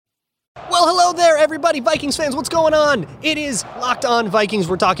Hello there, everybody. Vikings fans, what's going on? It is Locked On Vikings.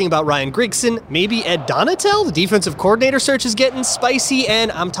 We're talking about Ryan Grigson, maybe Ed Donatel. The defensive coordinator search is getting spicy,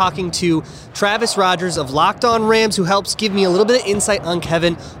 and I'm talking to Travis Rogers of Locked On Rams, who helps give me a little bit of insight on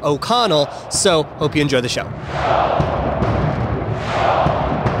Kevin O'Connell. So, hope you enjoy the show.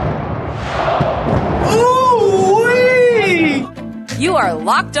 Ooh-wee! You are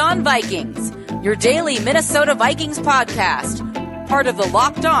Locked On Vikings, your daily Minnesota Vikings podcast. Part of the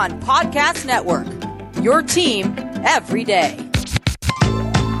Locked On Podcast Network. Your team every day.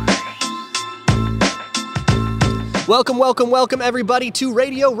 Welcome, everybody, to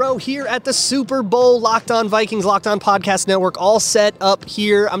Radio Row here at the Super Bowl. Locked On Vikings, Locked On Podcast Network, all set up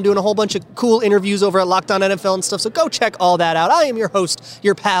here. I'm doing a whole bunch of cool interviews over at Locked On NFL and stuff, so go check all that out. I am your host,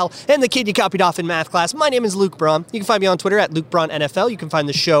 your pal, and the kid you copied off in math class. My name is Luke Braun. You can find me on Twitter at Luke Braun NFL. You can find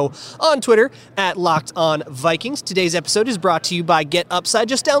the show on Twitter at Locked On Vikings. Today's episode is brought to you by Get Upside.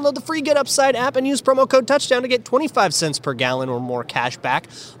 Just download the free Get Upside app and use promo code Touchdown to get 25 cents per gallon or more cash back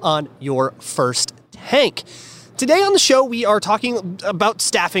on your first tank. Today on the show, we are talking about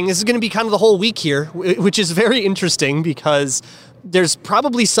staffing. This is going to be kind of the whole week here, which is very interesting because there's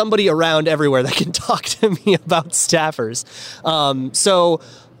probably somebody around everywhere that can talk to me about staffers. So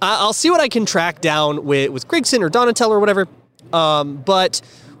I'll see what I can track down with Grigson or Donatel or whatever. But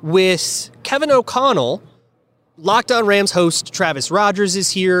with Kevin O'Connell, Locked On Rams host Travis Rogers is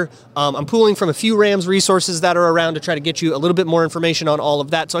here. I'm pulling from a few Rams resources that are around to try to get you a little bit more information on all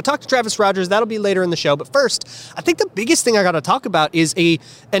of that. So I talked to Travis Rogers. That'll be later in the show. But first, I think the biggest thing I got to talk about is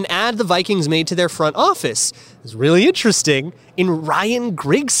an ad the Vikings made to their front office. It's really interesting in Ryan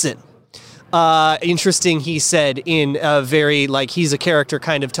Grigson. Interesting, he said, in a very, he's a character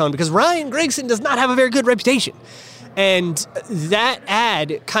kind of tone, because Ryan Grigson does not have a very good reputation. And that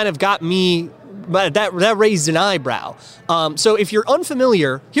ad kind of got me... But that raised an eyebrow. So if you're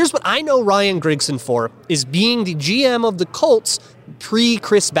unfamiliar, here's what I know Ryan Grigson for, is being the GM of the Colts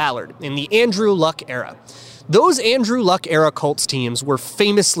pre-Chris Ballard in the Andrew Luck era. Those Andrew Luck era Colts teams were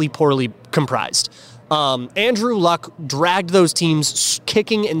famously poorly comprised. Andrew Luck dragged those teams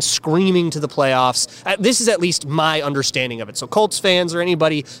kicking and screaming to the playoffs. This is at least my understanding of it. So Colts fans or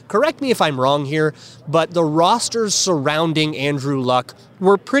anybody, correct me if I'm wrong here, but the rosters surrounding Andrew Luck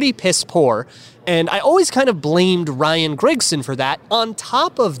were pretty piss poor. And I always kind of blamed Ryan Grigson for that. On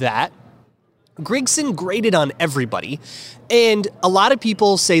top of that, Grigson graded on everybody. And a lot of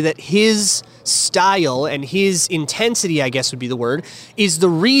people say that his style and his intensity, I guess would be the word, is the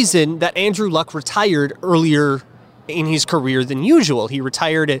reason that Andrew Luck retired earlier in his career than usual. He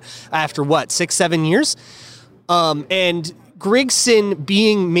retired after, 6-7 years? And Grigson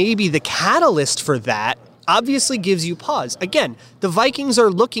being maybe the catalyst for that obviously gives you pause. Again, the Vikings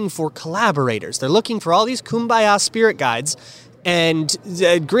are looking for collaborators. They're looking for all these kumbaya spirit guides. And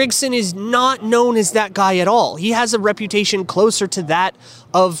Grigson is not known as that guy at all. He has a reputation closer to that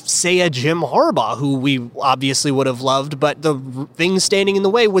of, say, a Jim Harbaugh, who we obviously would have loved, but the thing standing in the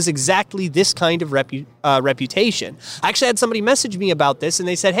way was exactly this kind of reputation. I actually had somebody message me about this, and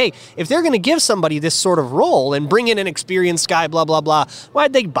they said, hey, if they're going to give somebody this sort of role and bring in an experienced guy, blah, blah, blah,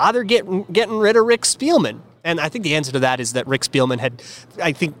 why'd they bother getting rid of Rick Spielman? And I think the answer to that is that Rick Spielman had,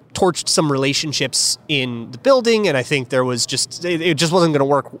 I think, torched some relationships in the building, and I think there was it just wasn't going to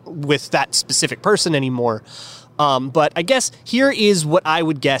work with that specific person anymore. But I guess here is what I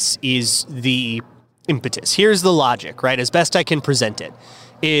would guess is the impetus. Here's the logic, right? As best I can present it,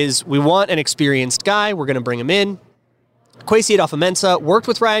 is we want an experienced guy. We're going to bring him in. Kwesi Adolfo-Mensah worked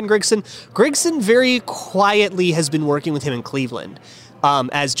with Ryan Grigson. Grigson very quietly has been working with him in Cleveland.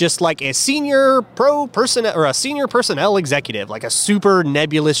 As just like a senior personnel executive, like a super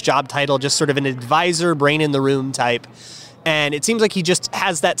nebulous job title, just sort of an advisor, brain in the room type. And it seems like he just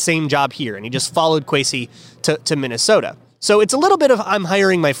has that same job here, and he just followed Kwesi to Minnesota. So it's a little bit of I'm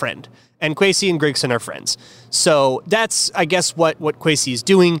hiring my friend, and Kwesi and Grigson are friends. So that's, I guess, what Kwesi is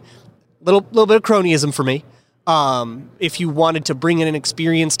doing. Little bit of cronyism for me. If you wanted to bring in an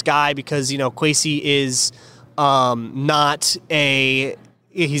experienced guy, because, Kwesi is... he's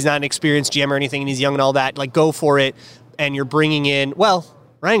not an experienced GM or anything, and he's young and all that, go for it. And you're bringing in,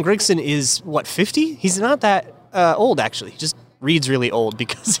 Ryan Grigson is 50? He's not that old, actually. He just reads really old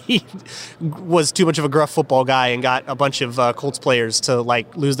because he was too much of a gruff football guy and got a bunch of Colts players to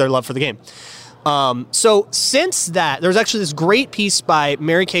lose their love for the game. So since that, there's actually this great piece by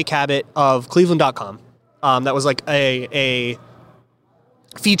Mary Kay Cabot of Cleveland.com. That was a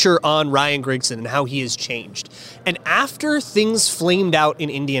feature on Ryan Grigson and how he has changed. And after things flamed out in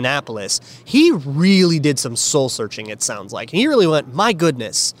Indianapolis, he really did some soul searching, it sounds like. And he really went, my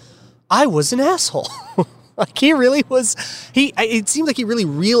goodness, I was an asshole. Like he really was, it seemed like he really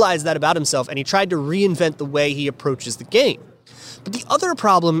realized that about himself, and he tried to reinvent the way he approaches the game. But the other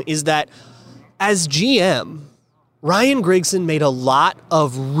problem is that as GM, Ryan Grigson made a lot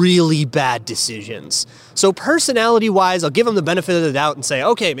of really bad decisions. So personality-wise, I'll give him the benefit of the doubt and say,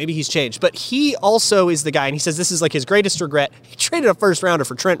 okay, maybe he's changed. But he also is the guy, and he says this is like his greatest regret. He traded a first-rounder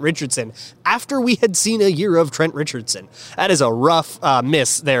for Trent Richardson after we had seen a year of Trent Richardson. That is a rough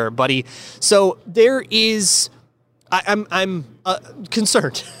miss there, buddy. So there is, I'm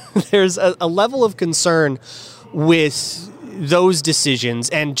concerned. There's a level of concern with those decisions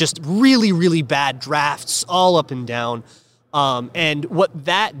and just really, really bad drafts all up and down. And what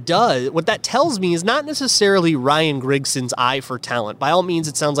that tells me is not necessarily Ryan Grigson's eye for talent. By all means,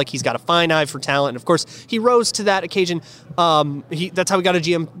 it sounds like he's got a fine eye for talent. And of course, he rose to that occasion. That's how he got a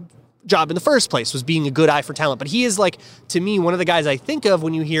GM job in the first place, was being a good eye for talent. But he is, like, to me, one of the guys I think of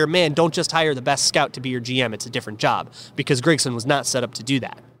when you hear, man, don't just hire the best scout to be your GM. It's a different job, because Grigson was not set up to do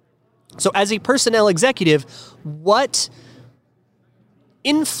that. So as a personnel executive, what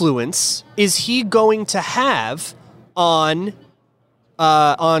influence is he going to have on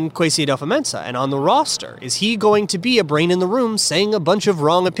Kwesi Adofo-Mensah and on the roster? Is he going to be a brain in the room saying a bunch of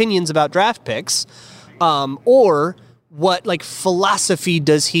wrong opinions about draft picks? Or what, like, philosophy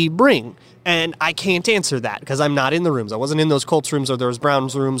does he bring? And I can't answer that because I'm not in the rooms. I wasn't in those Colts rooms or those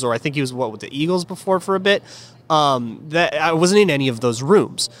Browns rooms, or I think he was with the Eagles before for a bit. That I wasn't in any of those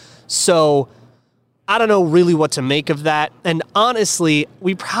rooms. So I don't know really what to make of that. And honestly,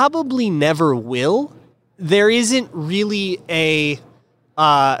 we probably never will. There isn't really a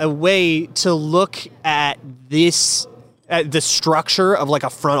way to look at this, at the structure of like a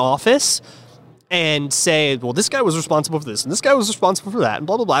front office and say, well, this guy was responsible for this and this guy was responsible for that and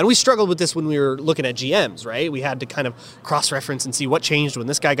blah, blah, blah. And we struggled with this when we were looking at GMs, right? We had to kind of cross-reference and see what changed when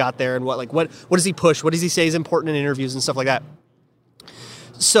this guy got there and what does he push? What does he say is important in interviews and stuff like that?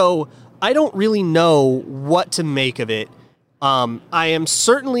 So I don't really know what to make of it. I am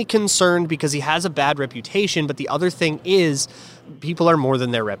certainly concerned because he has a bad reputation, but the other thing is people are more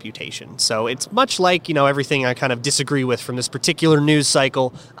than their reputation. So it's much like, everything I kind of disagree with from this particular news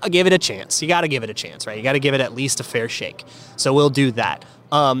cycle. I'll give it a chance. You got to give it a chance, right? You got to give it at least a fair shake. So we'll do that.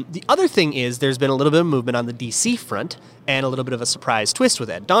 The other thing is there's been a little bit of movement on the DC front and a little bit of a surprise twist with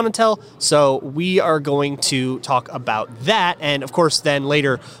Ed Donatel. So we are going to talk about that. And of course, then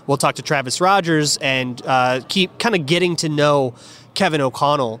later we'll talk to Travis Rogers and keep kind of getting to know Kevin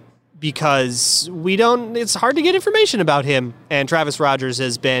O'Connell, because it's hard to get information about him. And Travis Rogers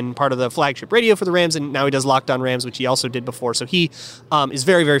has been part of the flagship radio for the Rams, and now he does Locked On Rams, which he also did before. So he is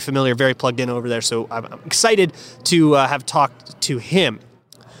very, very familiar, very plugged in over there. So I'm excited to have talked to him.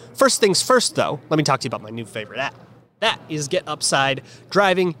 First things first, though, let me talk to you about my new favorite app. That is Get Upside.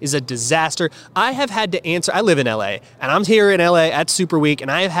 Driving is a disaster. I have had to answer. I live in LA, and I'm here in LA at Super Week,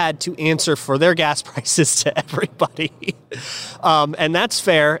 and I have had to answer for their gas prices to everybody. And that's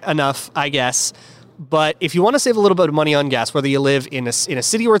fair enough, I guess. But if you want to save a little bit of money on gas, whether you live in a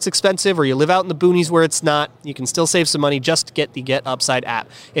city where it's expensive or you live out in the boonies where it's not, you can still save some money. Just get the Get Upside app.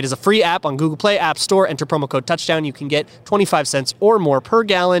 It is a free app on Google Play App Store. Enter promo code Touchdown. You can get 25 cents or more per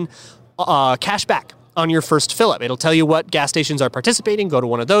gallon cash back on your first fill up. It'll tell you what gas stations are participating. Go to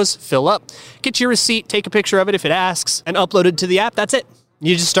one of those, fill up, get your receipt, take a picture of it if it asks, and upload it to the app. That's it.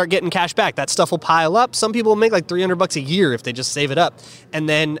 You just start getting cash back. That stuff will pile up. Some people will make like $300 a year if they just save it up. And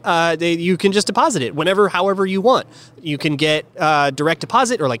then you can just deposit it however you want. You can get direct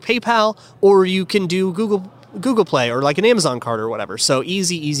deposit or like PayPal, or you can do Google Play or like an Amazon card or whatever. So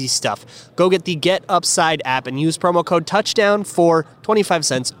easy stuff. Go get the Get Upside app and use promo code Touchdown for 25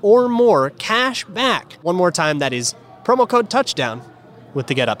 cents or more cash back. One more time, that is promo code Touchdown with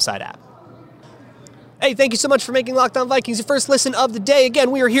the Get Upside app. Hey, thank you so much for making Locked On Vikings your first listen of the day. Again,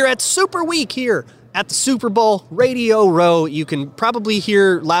 we are here at Super Week here at the Super Bowl Radio Row. You can probably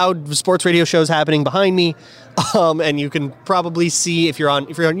hear loud sports radio shows happening behind me. And you can probably see, if you're on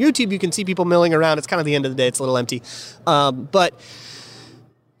YouTube, you can see people milling around. It's kind of the end of the day. It's a little empty. But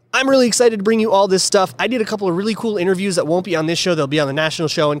I'm really excited to bring you all this stuff. I did a couple of really cool interviews that won't be on this show. They'll be on the national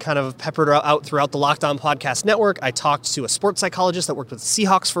show and kind of peppered out throughout the Locked On Podcast Network. I talked to a sports psychologist that worked with the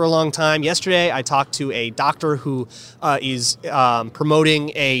Seahawks for a long time. Yesterday, I talked to a doctor who is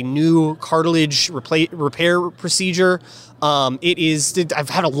promoting a new cartilage repair procedure. I've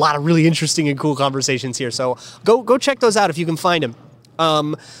had a lot of really interesting and cool conversations here. So go check those out if you can find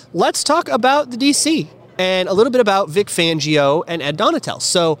them. Let's talk about the DC. And a little bit about Vic Fangio and Ed Donatel.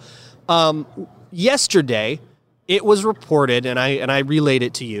 So yesterday, it was reported, and I relayed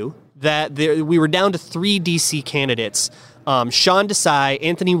it to you, that we were down to 3 DC candidates Sean Desai,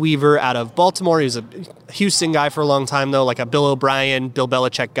 Anthony Weaver out of Baltimore. He was a Houston guy for a long time, though, like a Bill O'Brien, Bill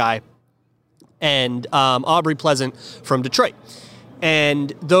Belichick guy. And Aubrey Pleasant from Detroit.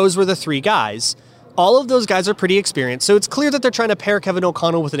 And those were the three guys. All of those guys are pretty experienced, so it's clear that they're trying to pair Kevin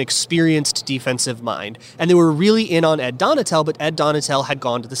O'Connell with an experienced defensive mind. And they were really in on Ed Donatel, but Ed Donatel had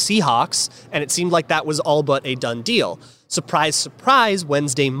gone to the Seahawks, and it seemed like that was all but a done deal. Surprise, surprise,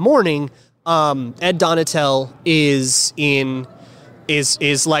 Wednesday morning, Ed Donatel is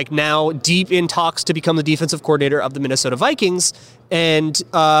like now deep in talks to become the defensive coordinator of the Minnesota Vikings, and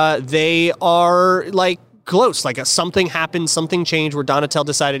they are like close. Like something happened, something changed where Donatel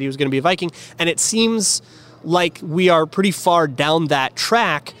decided he was going to be a Viking, and it seems like we are pretty far down that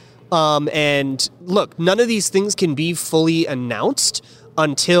track. And look, none of these things can be fully announced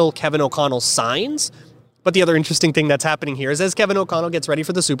until Kevin O'Connell signs. But the other interesting thing that's happening here is as Kevin O'Connell gets ready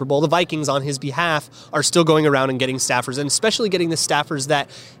for the Super Bowl, the Vikings on his behalf are still going around and getting staffers, and especially getting the staffers that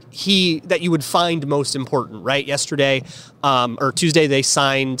you would find most important, right? Yesterday, or Tuesday, they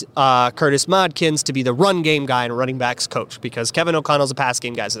signed Curtis Modkins to be the run game guy and running backs coach because Kevin O'Connell's a pass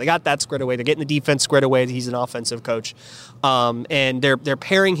game guy. So they got that squared away. They're getting the defense squared away. He's an offensive coach. And they're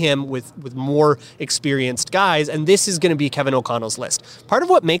pairing him with more experienced guys, and this is going to be Kevin O'Connell's list. Part of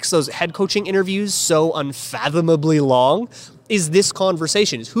what makes those head coaching interviews so unfathomably long is this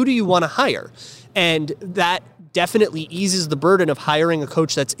conversation, is who do you want to hire? And that definitely eases the burden of hiring a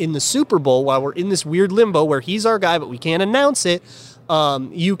coach that's in the Super Bowl while we're in this weird limbo where he's our guy, but we can't announce it.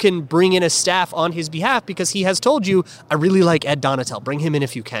 You can bring in a staff on his behalf because he has told you, I really like Ed Donatel. Bring him in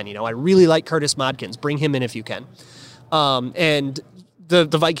if you can. I really like Curtis Modkins. Bring him in if you can. And the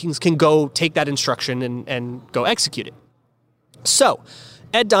Vikings can go take that instruction and go execute it. So,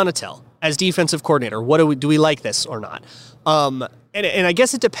 Ed Donatel as defensive coordinator, do we like this or not? And I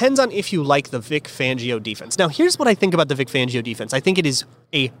guess it depends on if you like the Vic Fangio defense. Now, here's what I think about the Vic Fangio defense. I think it is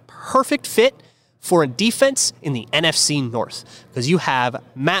a perfect fit for a defense in the NFC North because you have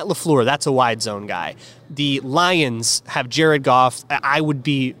Matt LaFleur, that's a wide zone guy. The Lions have Jared Goff. I would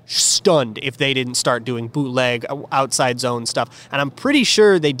be stunned if they didn't start doing bootleg outside zone stuff. And I'm pretty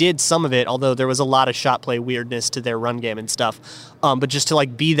sure they did some of it, although there was a lot of shot play weirdness to their run game and stuff. But just to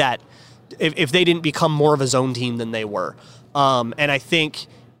like be that, if they didn't become more of a zone team than they were. And I think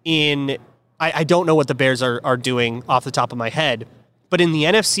I don't know what the Bears are doing off the top of my head, but in the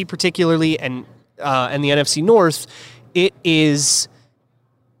NFC particularly and the NFC North, it is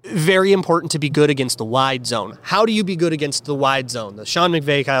very important to be good against the wide zone. How do you be good against the wide zone? The Sean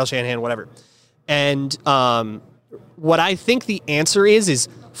McVay, Kyle Shanahan, whatever. And what I think the answer is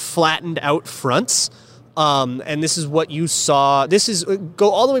flattened out fronts. And this is what you saw.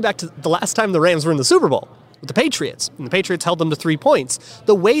 Go all the way back to the last time the Rams were in the Super Bowl with the Patriots, and the Patriots held them to 3 points.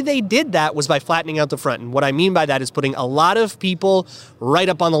 The way they did that was by flattening out the front, and what I mean by that is putting a lot of people right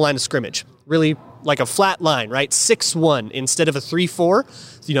up on the line of scrimmage, really like a flat line, right? 6-1 instead of a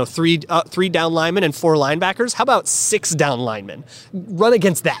 3-4, three down linemen and 4 linebackers. How about 6 down linemen? Run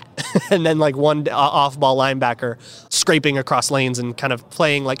against that. And then like 1 off-ball linebacker scraping across lanes and kind of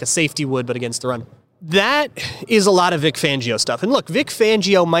playing like a safety would, but against the run. That is a lot of Vic Fangio stuff. And look, Vic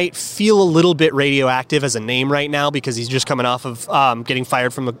Fangio might feel a little bit radioactive as a name right now because he's just coming off of getting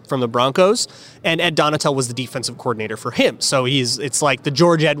fired from the Broncos. And Ed Donatel was the defensive coordinator for him. So it's like the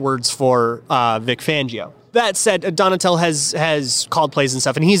George Edwards for Vic Fangio. That said, Donatel has called plays and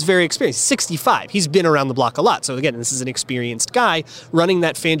stuff, and he's very experienced. 65. He's been around the block a lot. So again, this is an experienced guy running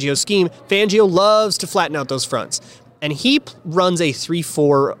that Fangio scheme. Fangio loves to flatten out those fronts. And he runs a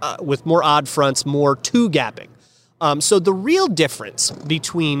 3-4 with more odd fronts, more 2-gapping. So the real difference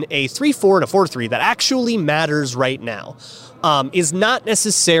between a 3-4 and a 4-3 that actually matters right now is not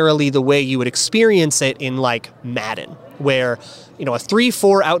necessarily the way you would experience it in like Madden, where a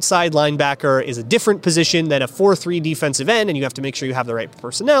 3-4 outside linebacker is a different position than a 4-3 defensive end, and you have to make sure you have the right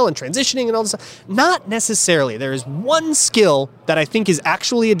personnel and transitioning and all this stuff. Not necessarily. There is one skill that I think is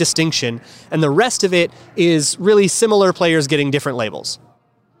actually a distinction, and the rest of it is really similar players getting different labels.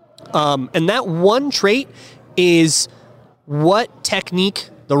 And that one trait is what technique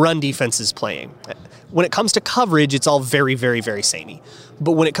the run defense is playing. When it comes to coverage, it's all very, very, very samey.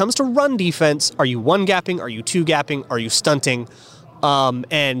 But when it comes to run defense, are you 1-gapping? Are you 2-gapping? Are you stunting?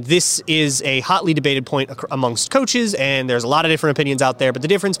 And this is a hotly debated point amongst coaches, and there's a lot of different opinions out there. But the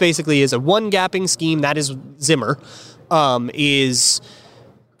difference basically is a 1-gapping scheme, that is Zimmer, is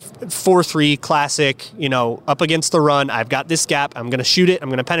 4-3 classic, up against the run. I've got this gap. I'm going to shoot it. I'm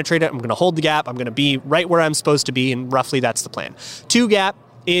going to penetrate it. I'm going to hold the gap. I'm going to be right where I'm supposed to be, and roughly that's the plan. 2-gap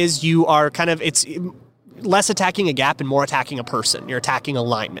is you are kind of, less attacking a gap and more attacking a person. You're attacking a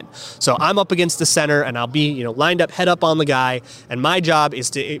lineman. So I'm up against the center, and I'll be, lined up, head up on the guy, and my job is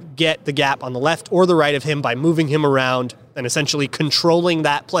to get the gap on the left or the right of him by moving him around and essentially controlling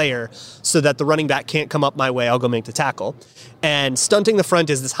that player so that the running back can't come up my way. I'll go make the tackle. And stunting the front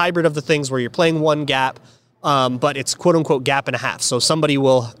is this hybrid of the things where you're playing one gap, but it's quote-unquote gap and a half. So somebody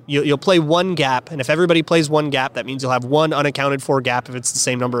you'll play one gap, and if everybody plays one gap, that means you'll have one unaccounted for gap if it's the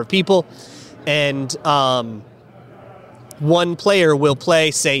same number of people. And one player will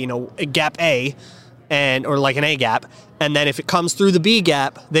play, say, a gap A, or like an A gap, and then if it comes through the B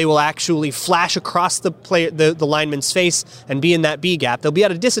gap, they will actually flash across the lineman's face and be in that B gap. They'll be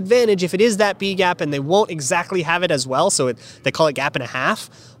at a disadvantage if it is that B gap, and they won't exactly have it as well, so they call it gap and a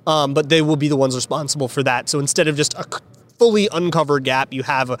half, but they will be the ones responsible for that. So instead of just a fully uncovered gap, you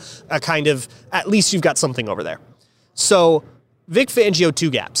have a kind of, at least you've got something over there. So Vic Fangio,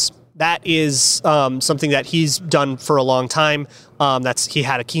 2 gaps. That is something that he's done for a long time. He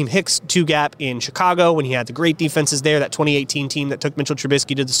had Akeem Hicks 2 gap in Chicago when he had the great defenses there. That 2018 team that took Mitchell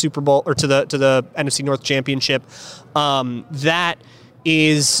Trubisky to the Super Bowl or to the NFC North Championship. That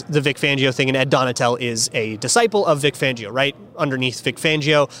is the Vic Fangio thing, and Ed Donatel is a disciple of Vic Fangio, right underneath Vic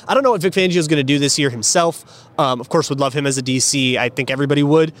Fangio. I don't know what Vic Fangio is going to do this year himself. Of course, would love him as a DC. I think everybody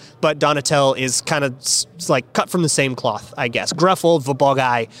would, but Donatel is kind of like cut from the same cloth, I guess. Gruff old football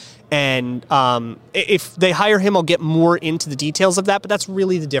guy. And if they hire him, I'll get more into the details of that, but that's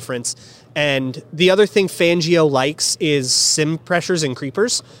really the difference. And the other thing Fangio likes is sim pressures and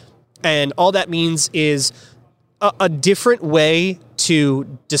creepers. And all that means is a different way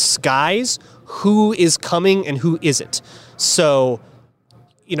to disguise who is coming and who isn't. So,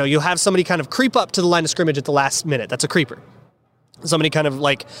 you'll have somebody kind of creep up to the line of scrimmage at the last minute. That's a creeper. Somebody kind of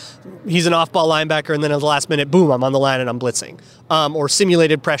like, he's an off-ball linebacker, and then at the last minute, boom, I'm on the line and I'm blitzing. Or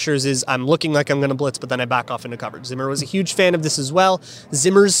simulated pressures is I'm looking like I'm going to blitz, but then I back off into coverage. Zimmer was a huge fan of this as well.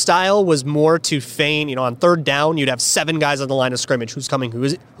 Zimmer's style was more to feign, on third down, you'd have 7 guys on the line of scrimmage, who's coming,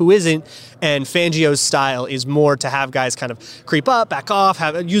 who isn't. And Fangio's style is more to have guys kind of creep up, back off,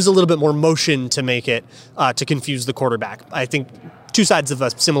 use a little bit more motion to make it, to confuse the quarterback. I think 2 sides of a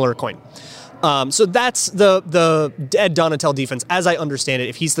similar coin. So that's the Ed Donatel defense, as I understand it.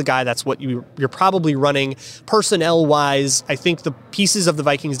 If he's the guy, that's what you're probably running. Personnel-wise, I think the pieces of the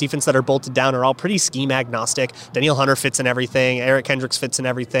Vikings defense that are bolted down are all pretty scheme agnostic. Danielle Hunter fits in everything. Eric Kendricks fits in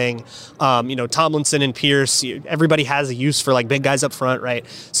everything. Tomlinson and Pierce, everybody has a use for like big guys up front, right?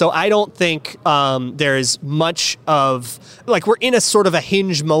 So I don't think there's much of, like, we're in a sort of a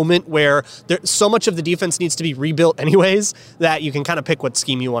hinge moment where so much of the defense needs to be rebuilt anyways that you can kind of pick what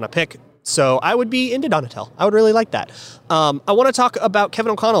scheme you want to pick. So I would be into Donatel. I would really like that. I want to talk about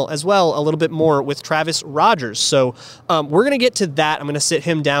Kevin O'Connell as well a little bit more with Travis Rogers. So we're going to get to that. I'm going to sit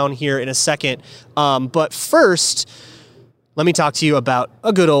him down here in a second. But first, let me talk to you about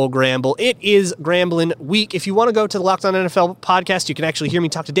a good old Gramble. It is Gramblin' Week. If you want to go to the Locked On NFL podcast, you can actually hear me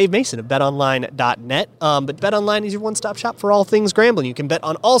talk to Dave Mason of betonline.net. But BetOnline is your one-stop shop for all things Grambling. You can bet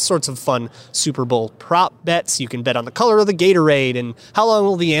on all sorts of fun Super Bowl prop bets. You can bet on the color of the Gatorade and how long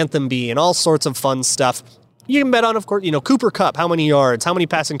will the anthem be and all sorts of fun stuff. You can bet on, of course, Cooper Kupp, how many yards, how many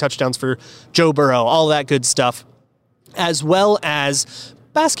passing touchdowns for Joe Burrow, all that good stuff, as well as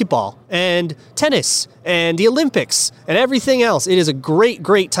basketball and tennis and the Olympics and everything else. It is a great,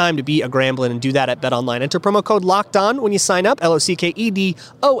 great time to be a Gramblin' and do that at BetOnline. Enter promo code LOCKEDON when you sign up,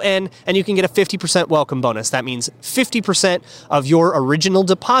 LOCKEDON, and you can get a 50% welcome bonus. That means 50% of your original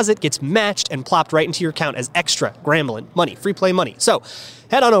deposit gets matched and plopped right into your account as extra Gramblin' money, free play money. So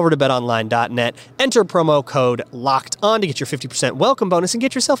head on over to betonline.net, enter promo code LOCKEDON to get your 50% welcome bonus and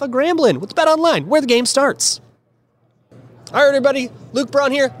get yourself a Gramblin' with BetOnline, where the game starts. All right, everybody. Luke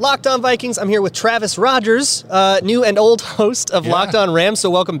Braun here, Locked On Vikings. I'm here with Travis Rogers, new and old host of Locked On Rams. So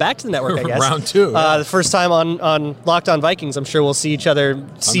welcome back to the network, I guess. Round 2. The first time on Locked On Vikings. I'm sure we'll see each other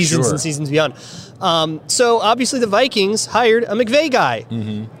seasons and seasons beyond. So obviously the Vikings hired a McVay guy.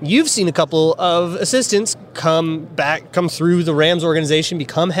 Mm-hmm. You've seen a couple of assistants come through the Rams organization,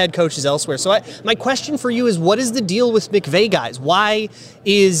 become head coaches elsewhere. So my question for you is, what is the deal with McVay guys? Why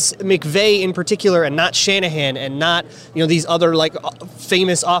is McVay in particular and not Shanahan and not these other like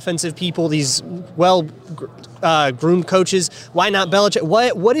famous offensive people, these groomed coaches? Why not Belichick?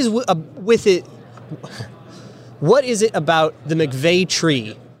 What is with it? What is it about the McVay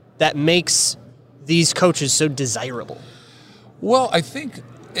tree that makes these coaches so desirable? Well, I think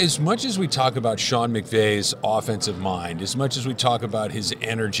as much as we talk about Sean McVay's offensive mind, as much as we talk about his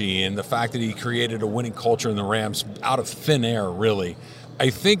energy and the fact that he created a winning culture in the Rams out of thin air, really, I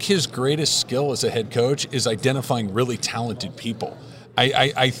think his greatest skill as a head coach is identifying really talented people.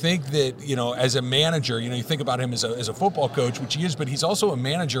 I think that, as a manager, you think about him as a football coach, which he is, but he's also a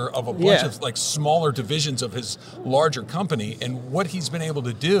manager of a bunch of like smaller divisions of his larger company. And what he's been able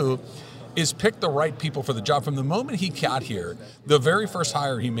to do is pick the right people for the job. From the moment he got here, the very first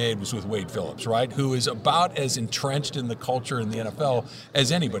hire he made was with Wade Phillips, right? Who is about as entrenched in the culture in the NFL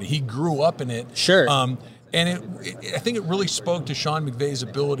as anybody. He grew up in it. Sure. And I think it really spoke to Sean McVay's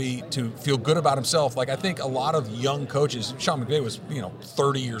ability to feel good about himself. Like, I think a lot of young coaches, Sean McVay was,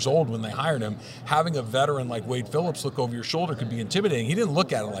 30 years old when they hired him. Having a veteran like Wade Phillips look over your shoulder could be intimidating. He didn't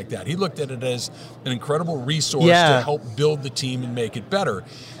look at it like that. He looked at it as an incredible resource to help build the team and make it better.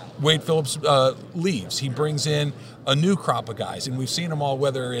 Wade Phillips leaves. He brings in a new crop of guys, and we've seen them all,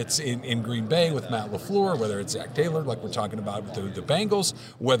 whether it's in Green Bay with Matt LaFleur, whether it's Zach Taylor, like we're talking about with the Bengals,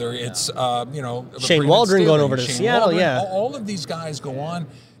 whether it's, Shane Waldron going over to Seattle, All of these guys go on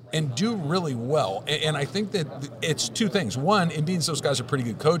and do really well. And I think that it's two things. One, it means those guys are pretty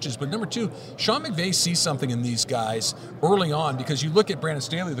good coaches. But number two, Sean McVay sees something in these guys early on, because you look at Brandon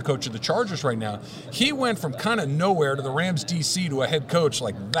Staley, the coach of the Chargers right now, he went from kind of nowhere to the Rams DC to a head coach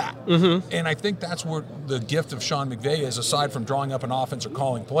like that. Mm-hmm. And I think that's where the gift of Sean McVay is, aside from drawing up an offense or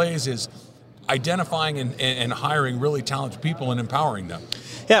calling plays, is identifying and hiring really talented people and empowering them.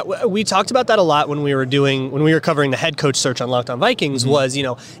 Yeah, we talked about that a lot when we were covering the head coach search on Locked On Vikings. Mm-hmm. Was,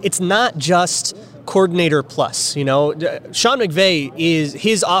 it's not just coordinator plus. Sean McVay,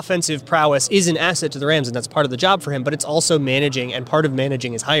 his offensive prowess is an asset to the Rams, and that's part of the job for him, but it's also managing, and part of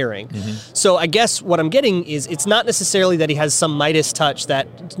managing is hiring. Mm-hmm. So I guess what I'm getting is, it's not necessarily that he has some Midas touch that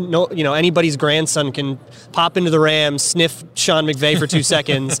anybody's grandson can pop into the Rams, sniff Sean McVay for 2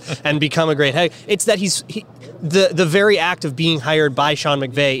 seconds and become a great head. It's that the very act of being hired by Sean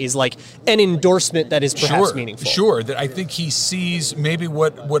McVay is like an endorsement that is perhaps meaningful. Sure, that I think he sees maybe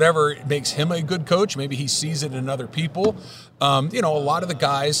whatever makes him a good coach, maybe he sees it in other people. A lot of the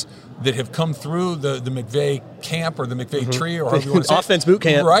guys that have come through the McVay camp or the McVay tree, or however you want to say offense boot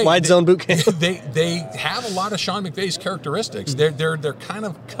camp, right? Wide zone boot camp. They have a lot of Sean McVay's characteristics. Mm-hmm. They're kind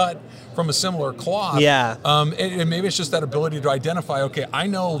of cut from a similar cloth. Yeah. And maybe it's just that ability to identify, okay, I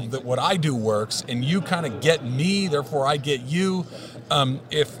know that what I do works, and you kind of get me, therefore I get you.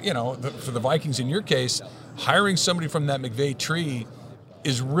 For the Vikings in your case, hiring somebody from that McVay tree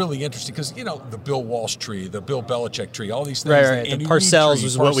is really interesting, because the Bill Walsh tree, the Bill Belichick tree, all these things. Right. The Parcells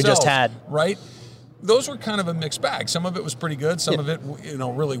was what we just had. Right. Those were kind of a mixed bag. Some of it was pretty good. Some of it,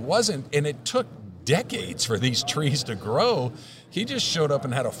 really wasn't. And it took decades for these trees to grow. He just showed up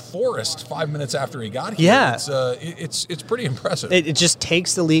and had a forest 5 minutes after he got here. Yeah. It's pretty impressive. It just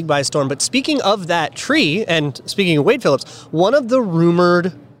takes the league by storm. But speaking of that tree, and speaking of Wade Phillips, one of the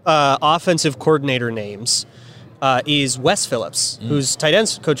rumored offensive coordinator names is Wes Phillips, who's tight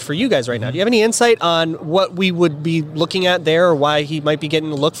ends coach for you guys right now. Do you have any insight on what we would be looking at there, or why he might be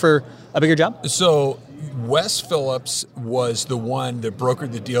getting a look for a bigger job? So Wes Phillips was the one that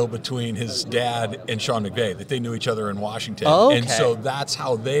brokered the deal between his dad and Sean McVay, that they knew each other in Washington. Oh, okay. And so that's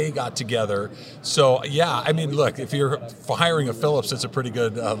how they got together. So, yeah, I mean, look, if you're hiring a Phillips, it's a pretty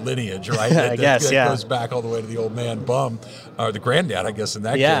good lineage, right? I guess, It goes back all the way to the old man Bum, or the granddad, I guess, in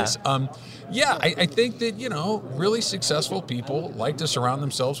that case. I think that, really successful people like to surround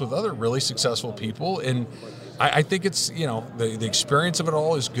themselves with other really successful people. And I think it's, the experience of it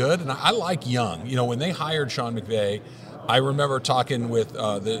all is good. And I like young. When they hired Sean McVay, I remember talking with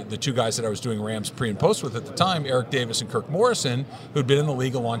the two guys that I was doing Rams pre and post with at the time, Eric Davis and Kirk Morrison, who'd been in the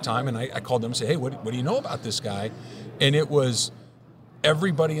league a long time. And I called them and said, hey, what do you know about this guy? And it was,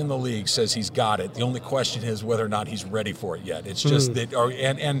 everybody in the league says he's got it. The only question is whether or not he's ready for it yet. It's just that,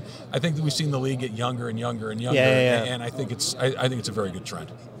 and I think that we've seen the league get younger and younger and younger. And I think it's a very good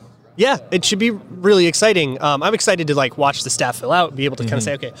trend. Yeah, it should be really exciting. I'm excited to watch the staff fill out, be able to kind of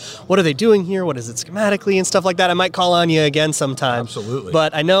say, okay, what are they doing here? What is it schematically and stuff like that? I might call on you again sometime. Absolutely.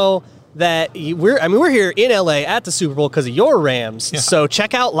 But I know that we're here in LA at the Super Bowl because of your Rams. Yeah. So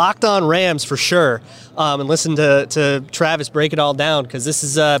check out Locked On Rams for sure, and listen to Travis break it all down, because this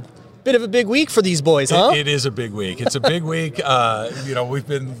is a bit of a big week for these boys, huh? It is a big week. It's a big week.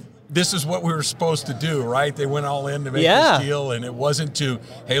 This is what we were supposed to do, right? They went all in to make this deal, and it wasn't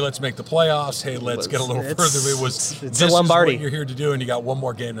hey, let's make the playoffs. Hey, let's get a little further. It's this Lombardi. Is what you're here to do, and you got one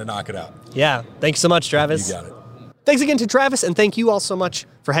more game to knock it out. Yeah. Thanks so much, Travis. You got it. Thanks again to Travis, and thank you all so much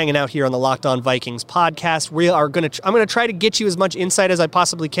for hanging out here on the Locked On Vikings podcast. I'm going to try to get you as much insight as I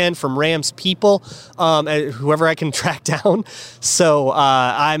possibly can from Rams people, whoever I can track down. So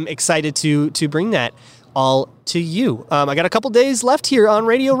I'm excited to bring that all to you. I got a couple days left here on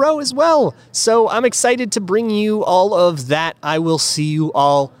Radio Row as well, so I'm excited to bring you all of that. I will see you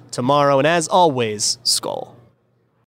all tomorrow, and as always, Skol.